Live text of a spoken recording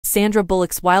Sandra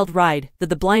Bullock's wild ride.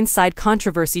 The Blind Side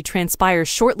controversy transpires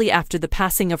shortly after the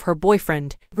passing of her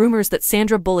boyfriend. Rumors that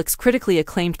Sandra Bullock's critically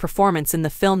acclaimed performance in the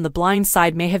film The Blind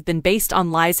Side may have been based on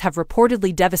lies have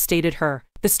reportedly devastated her.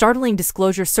 The startling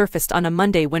disclosure surfaced on a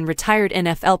Monday when retired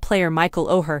NFL player Michael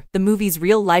Oher, the movie's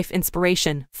real-life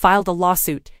inspiration, filed a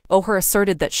lawsuit. Oher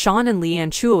asserted that Sean and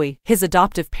Leanne Chewy, his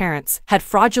adoptive parents, had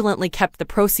fraudulently kept the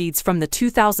proceeds from the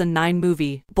 2009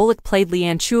 movie. Bullock played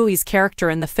Leanne Chewy's character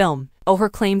in the film.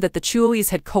 Oher claimed that the Chewy's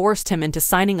had coerced him into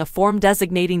signing a form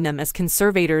designating them as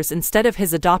conservators instead of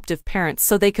his adoptive parents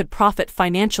so they could profit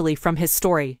financially from his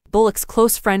story. Bullock's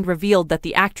close friend revealed that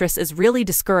the actress is really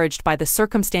discouraged by the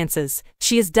circumstances.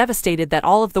 She is devastated that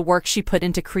all of the work she put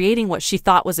into creating what she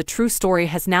thought was a true story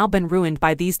has now been ruined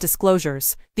by these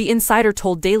disclosures. The insider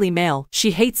told Daily Mail, "She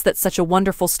hates that such a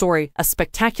wonderful story, a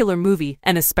spectacular movie,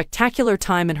 and a spectacular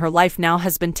time in her life now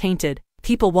has been tainted.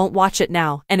 People won't watch it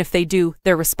now, and if they do,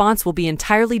 their response will be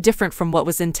entirely different from what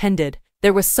was intended.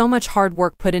 There was so much hard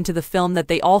work put into the film that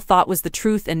they all thought was the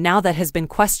truth, and now that has been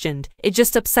questioned. It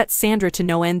just upsets Sandra to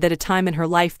no end that a time in her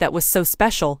life that was so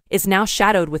special is now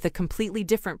shadowed with a completely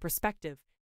different perspective."